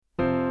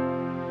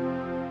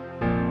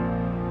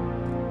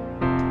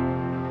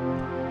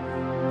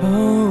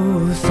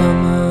Oh,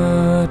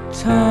 summertime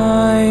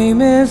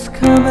is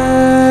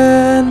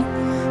coming,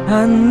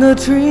 and the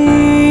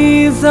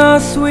trees are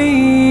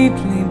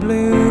sweetly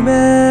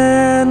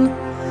blooming,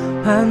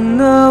 and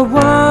the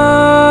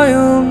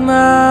wild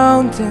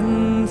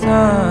mountain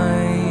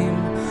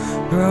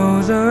thyme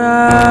grows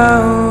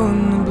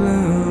around the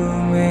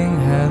blooming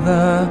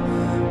heather.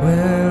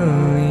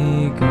 Will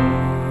ye go,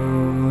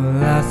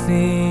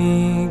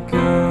 lassie,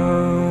 go?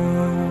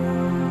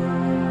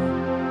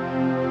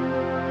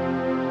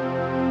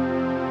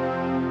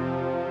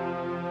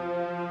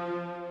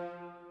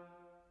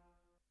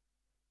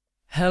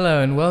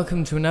 Hello and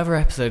welcome to another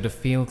episode of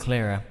Feel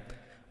Clearer.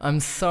 I'm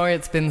sorry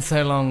it's been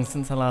so long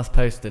since I last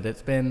posted.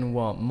 It's been,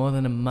 more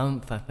than a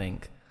month, I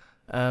think.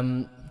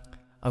 I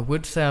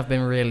would say I've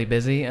been really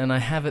busy, and I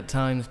have at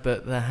times,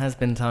 but there has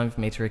been time for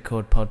me to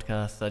record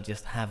podcasts. I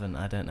just haven't.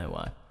 I don't know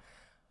why.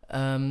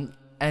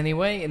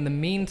 Anyway, in the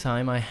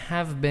meantime, I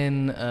have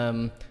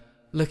been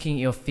looking at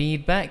your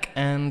feedback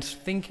and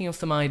thinking of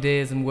some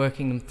ideas and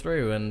working them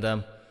through.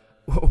 And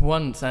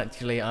once,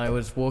 actually, I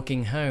was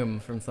walking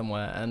home from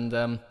somewhere,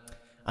 and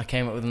I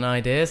came up with an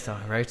idea, so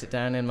I wrote it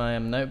down in my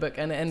notebook,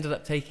 and it ended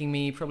up taking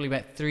me probably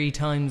about 3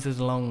 times as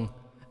long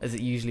as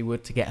it usually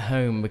would to get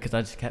home, because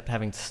I just kept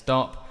having to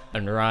stop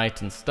and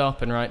write and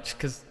stop and write,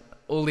 because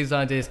all these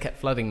ideas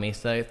kept flooding me.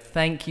 So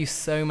thank you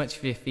so much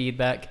for your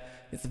feedback.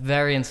 It's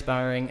very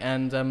inspiring,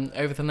 and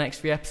over the next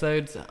few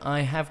episodes, I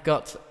have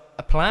got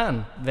a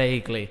plan,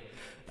 vaguely.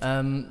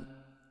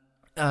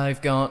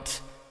 I've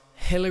got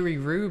Hillary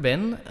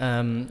Rubin,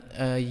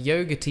 a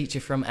yoga teacher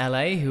from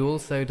LA, who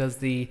also does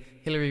the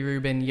Hillary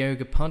Rubin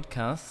Yoga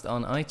podcast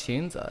on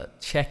iTunes.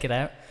 Check it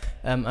out.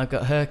 I've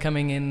got her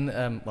coming in,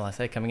 I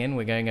say coming in,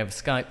 we're going over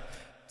Skype,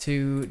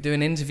 to do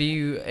an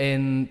interview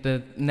in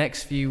the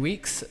next few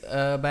weeks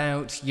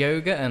about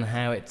yoga and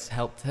how it's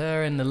helped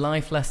her and the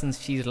life lessons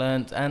she's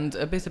learnt, and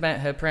a bit about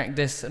her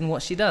practice and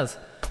what she does.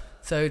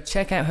 So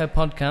check out her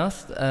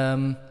podcast.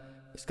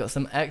 It's got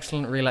some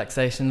excellent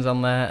relaxations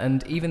on there,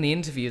 and even the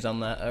interviews on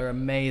there are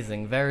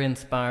amazing, very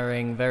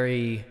inspiring,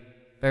 very,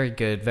 very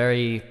good,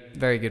 very,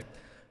 very good.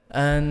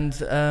 And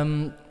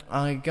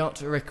I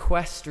got a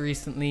request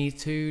recently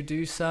to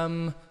do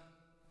some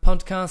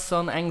podcasts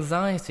on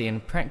anxiety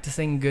and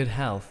practicing good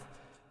health.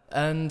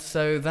 And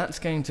so that's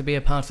going to be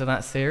a part of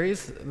that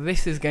series.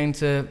 This is going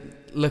to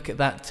look at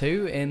that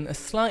too in a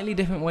slightly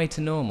different way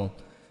to normal.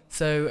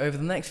 So over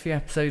the next few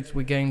episodes,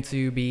 we're going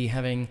to be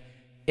having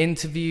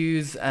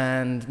interviews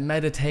and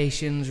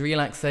meditations,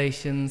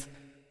 relaxations,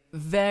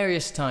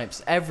 various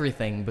types,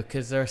 everything,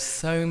 because there are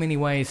so many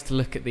ways to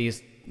look at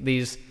these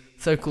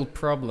so-called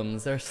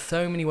problems. There are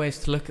so many ways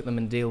to look at them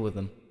and deal with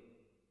them.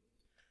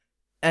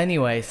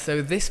 Anyway,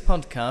 so this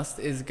podcast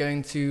is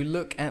going to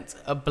look at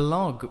a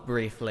blog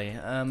briefly.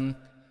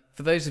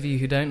 For those of you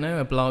who don't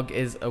know, a blog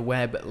is a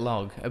web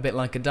log, a bit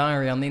like a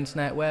diary on the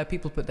internet where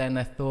people put down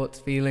their thoughts,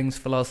 feelings,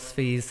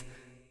 philosophies,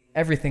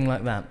 everything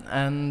like that.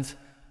 And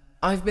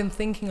I've been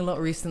thinking a lot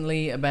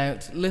recently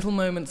about little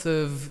moments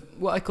of,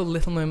 what I call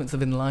little moments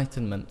of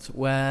enlightenment,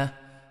 where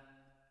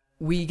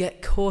we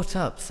get caught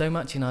up so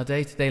much in our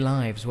day-to-day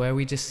lives, where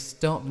we just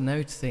stop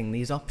noticing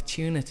these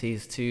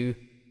opportunities to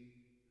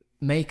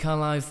make our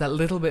lives that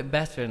little bit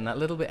better and that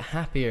little bit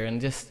happier,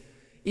 and just,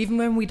 even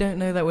when we don't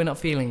know that we're not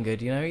feeling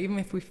good, even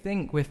if we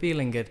think we're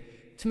feeling good,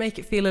 to make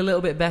it feel a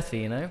little bit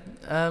better,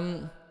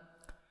 And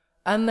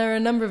there are a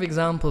number of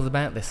examples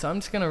about this, so I'm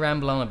just going to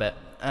ramble on a bit.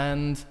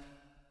 And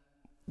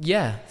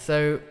yeah,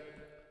 so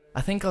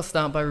I think I'll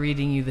start by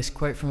reading you this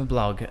quote from a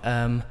blog.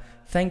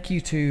 Thank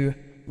you to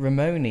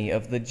Ramoni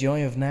of the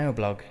Joy of Now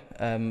blog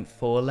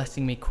for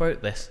letting me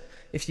quote this.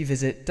 If you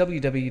visit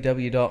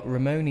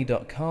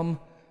www.ramoni.com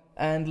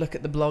and look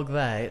at the blog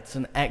there, it's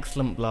an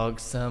excellent blog,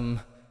 some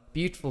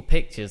beautiful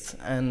pictures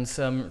and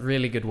some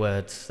really good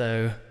words.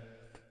 So,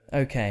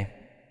 okay,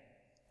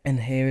 and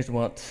here is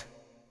what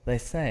they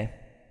say.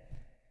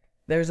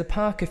 There is a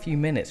park a few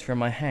minutes from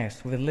my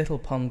house with a little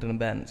pond and a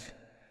bench.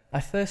 I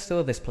first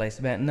saw this place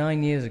about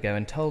 9 years ago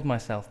and told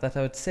myself that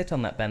I would sit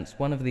on that bench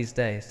one of these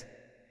days.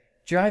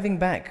 Driving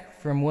back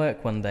from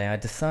work one day, I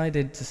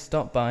decided to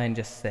stop by and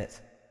just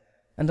sit.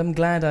 And I'm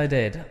glad I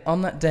did.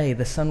 On that day,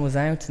 the sun was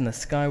out and the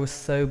sky was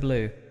so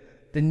blue.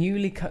 The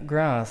newly cut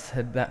grass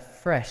had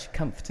that fresh,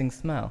 comforting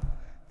smell.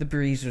 The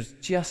breeze was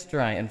just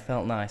right and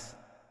felt nice.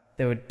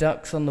 There were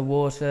ducks on the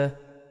water.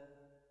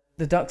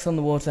 The ducks on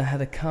the water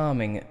had a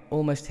calming,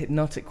 almost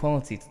hypnotic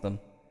quality to them.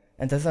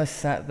 And as I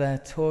sat there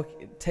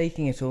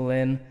taking it all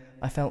in,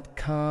 I felt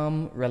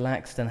calm,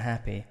 relaxed and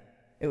happy.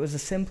 It was a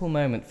simple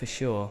moment for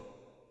sure,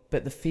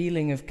 but the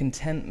feeling of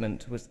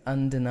contentment was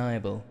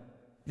undeniable.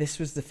 This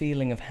was the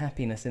feeling of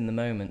happiness in the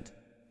moment,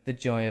 the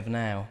joy of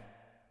now.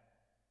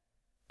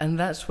 And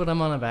that's what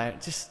I'm on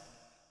about. Just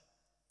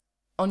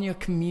on your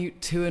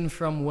commute to and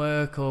from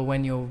work, or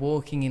when you're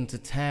walking into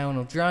town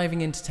or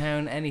driving into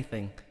town,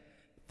 anything.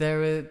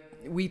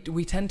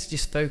 We tend to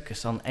just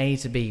focus on A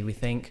to B. We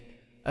think,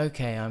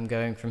 okay, I'm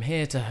going from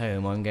here to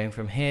home, I'm going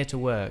from here to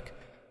work.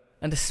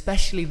 And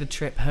especially the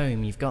trip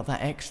home, you've got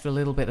that extra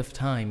little bit of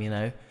time,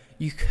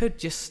 you could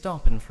just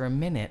stop and for a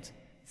minute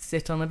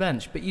sit on a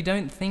bench, but you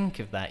don't think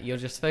of that. You're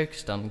just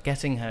focused on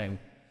getting home.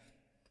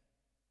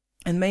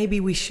 And maybe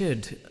we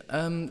should.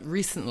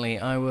 Recently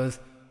I was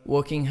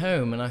walking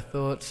home and I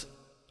thought,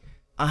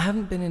 I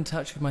haven't been in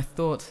touch with my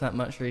thoughts that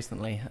much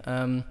recently.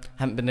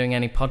 Haven't been doing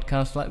any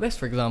podcasts like this,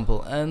 for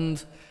example.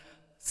 And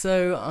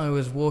so I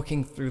was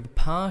walking through the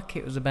park.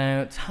 It was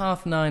about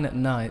 9:30 at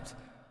night.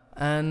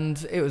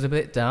 And it was a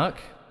bit dark.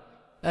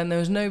 And there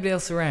was nobody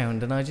else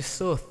around. And I just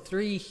saw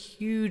 3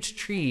 huge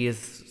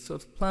trees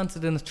sort of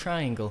planted in a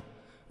triangle.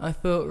 I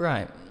thought,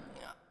 right,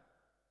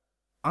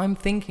 I'm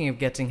thinking of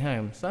getting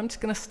home. So I'm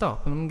just going to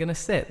stop and I'm going to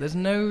sit. There's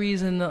no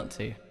reason not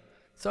to.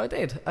 So I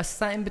did. I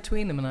sat in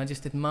between them and I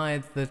just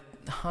admired the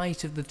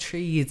height of the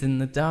trees and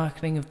the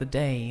darkening of the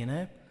day, you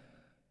know?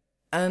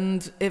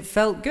 And it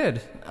felt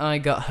good. I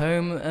got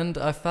home and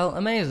I felt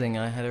amazing.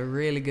 I had a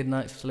really good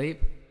night's sleep.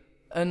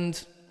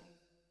 And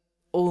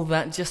all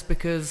that just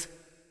because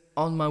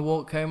on my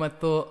walk home I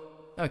thought,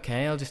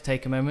 okay, I'll just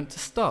take a moment to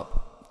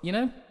stop, you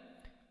know?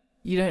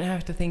 You don't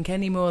have to think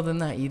any more than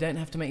that. You don't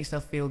have to make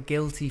yourself feel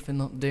guilty for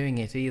not doing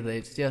it either.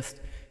 It's just,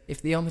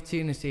 if the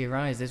opportunity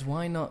arises,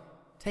 why not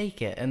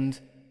take it? And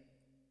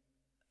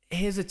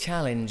here's a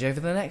challenge. Over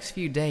the next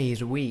few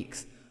days,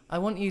 weeks, I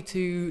want you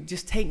to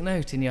just take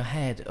note in your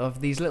head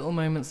of these little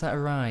moments that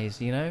arise,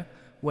 you know,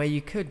 where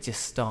you could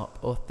just stop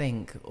or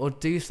think or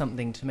do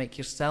something to make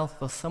yourself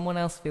or someone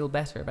else feel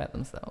better about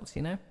themselves,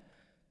 you know?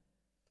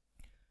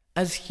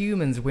 As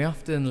humans, we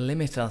often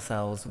limit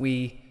ourselves.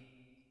 We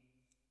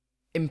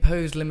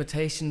impose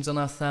limitations on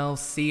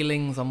ourselves,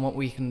 ceilings on what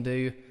we can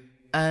do,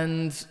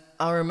 and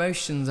our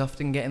emotions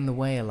often get in the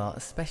way a lot,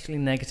 especially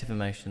negative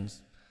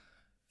emotions.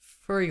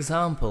 For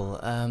example,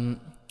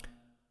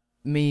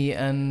 me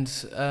and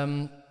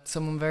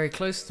someone very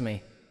close to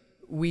me,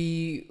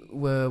 we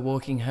were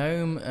walking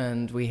home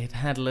and we had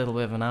had a little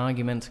bit of an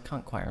argument, I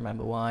can't quite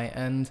remember why,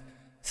 and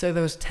so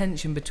there was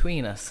tension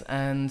between us,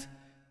 and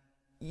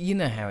you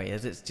know how it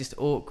is, it's just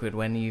awkward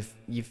when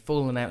you've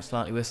fallen out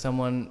slightly with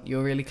someone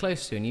you're really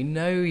close to and you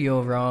know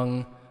you're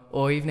wrong,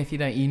 or even if you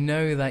don't, you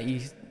know that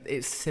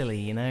it's silly,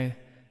 you know?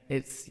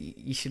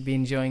 You should be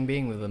enjoying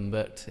being with them,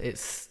 but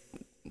it's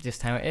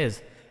just how it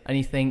is. And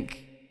you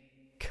think,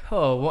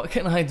 oh, what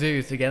can I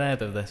do to get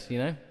out of this, you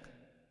know?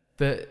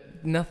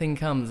 But nothing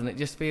comes and it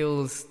just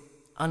feels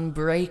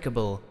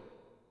unbreakable.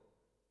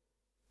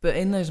 But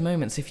in those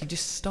moments, if you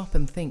just stop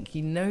and think,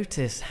 you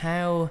notice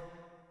how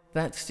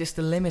that's just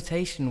a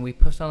limitation we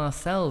put on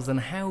ourselves and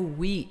how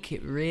weak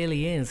it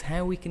really is,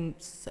 how we can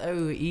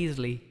so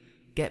easily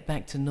get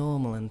back to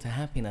normal and to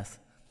happiness.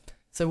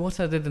 So what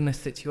I did in this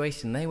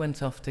situation, they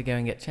went off to go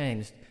and get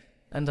changed,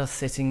 and I was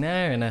sitting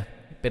there in a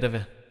bit of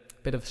a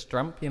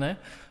strump, you know,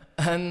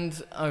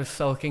 and I was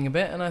sulking a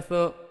bit, and I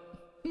thought,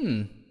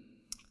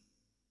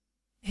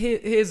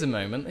 here's a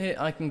moment, here,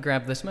 I can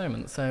grab this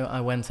moment. So I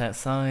went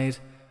outside,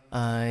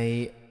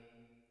 I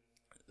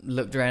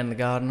looked around the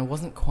garden, I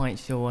wasn't quite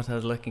sure what I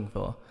was looking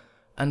for,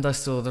 and I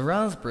saw the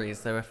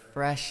raspberries. They were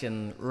fresh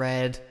and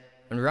red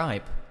and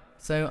ripe,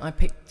 so I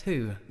picked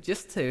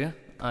just two,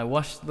 I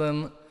washed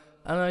them,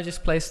 and I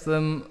just placed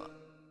them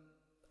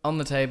on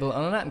the table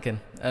on a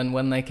napkin, and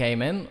when they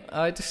came in,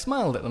 I just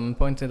smiled at them and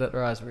pointed at the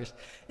raspberries.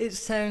 It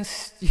sounds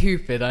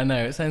stupid, I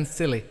know, it sounds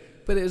silly,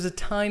 but it was a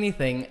tiny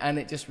thing, and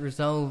it just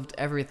resolved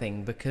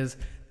everything, because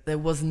there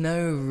was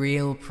no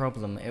real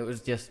problem. It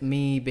was just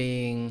me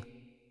being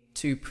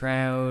too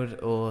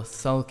proud or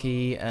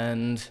sulky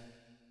and,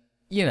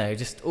 you know,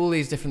 just all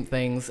these different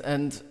things,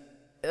 and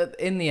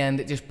in the end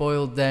it just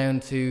boiled down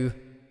to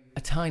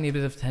a tiny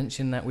bit of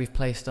tension that we've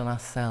placed on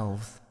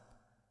ourselves.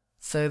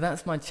 So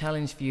that's my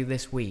challenge for you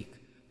this week.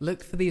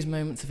 Look for these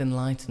moments of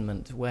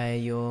enlightenment where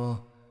you're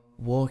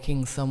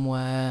walking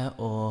somewhere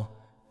or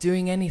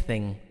doing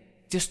anything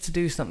just to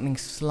do something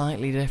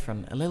slightly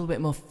different, a little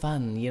bit more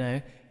fun, you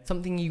know,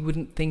 something you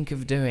wouldn't think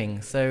of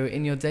doing. So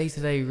in your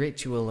day-to-day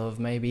ritual of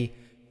maybe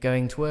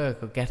going to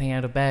work or getting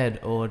out of bed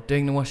or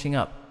doing the washing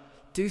up,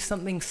 do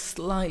something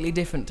slightly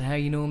different to how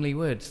you normally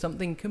would,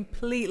 something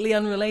completely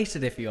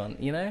unrelated if you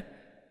want, you know?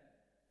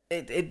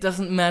 It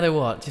doesn't matter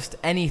what, just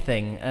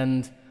anything,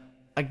 and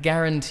I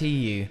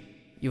guarantee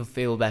you'll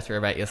feel better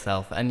about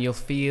yourself and you'll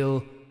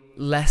feel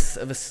less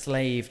of a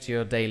slave to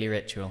your daily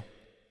ritual.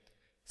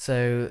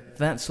 So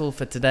that's all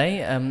for today.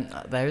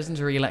 There isn't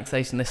a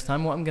relaxation this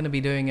time. What I'm going to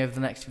be doing over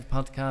the next few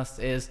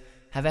podcasts is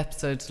have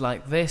episodes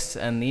like this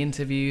and the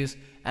interviews,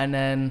 and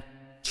then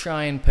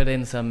try and put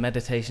in some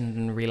meditations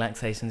and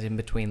relaxations in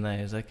between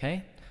those,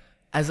 okay?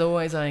 As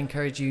always, I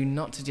encourage you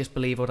not to just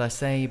believe what I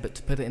say, but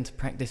to put it into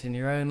practice in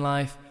your own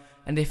life.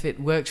 And if it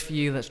works for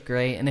you, that's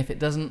great. And if it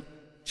doesn't,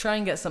 try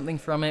and get something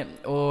from it.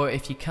 Or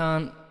if you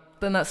can't,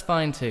 then that's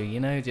fine too, you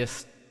know,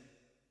 just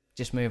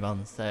move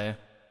on. So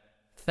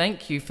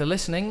thank you for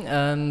listening,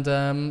 and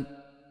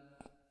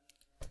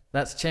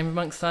that's Chamber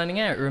Monk signing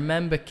out.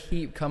 Remember,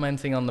 keep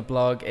commenting on the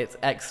blog. It's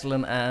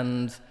excellent,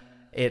 and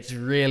it's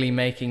really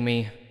making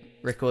me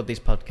record these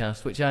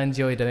podcasts, which I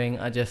enjoy doing.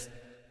 I just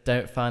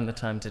don't find the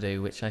time to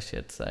do, which I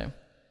should. So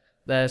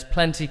there's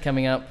plenty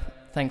coming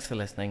up. Thanks for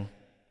listening.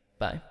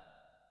 Bye.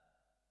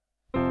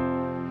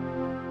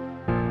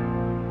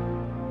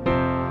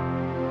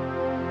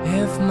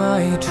 If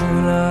my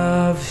true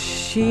love,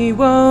 she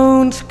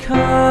won't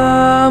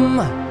come,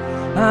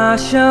 I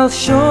shall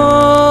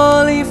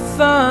surely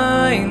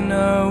find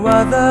no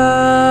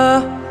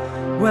other,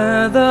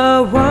 where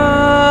the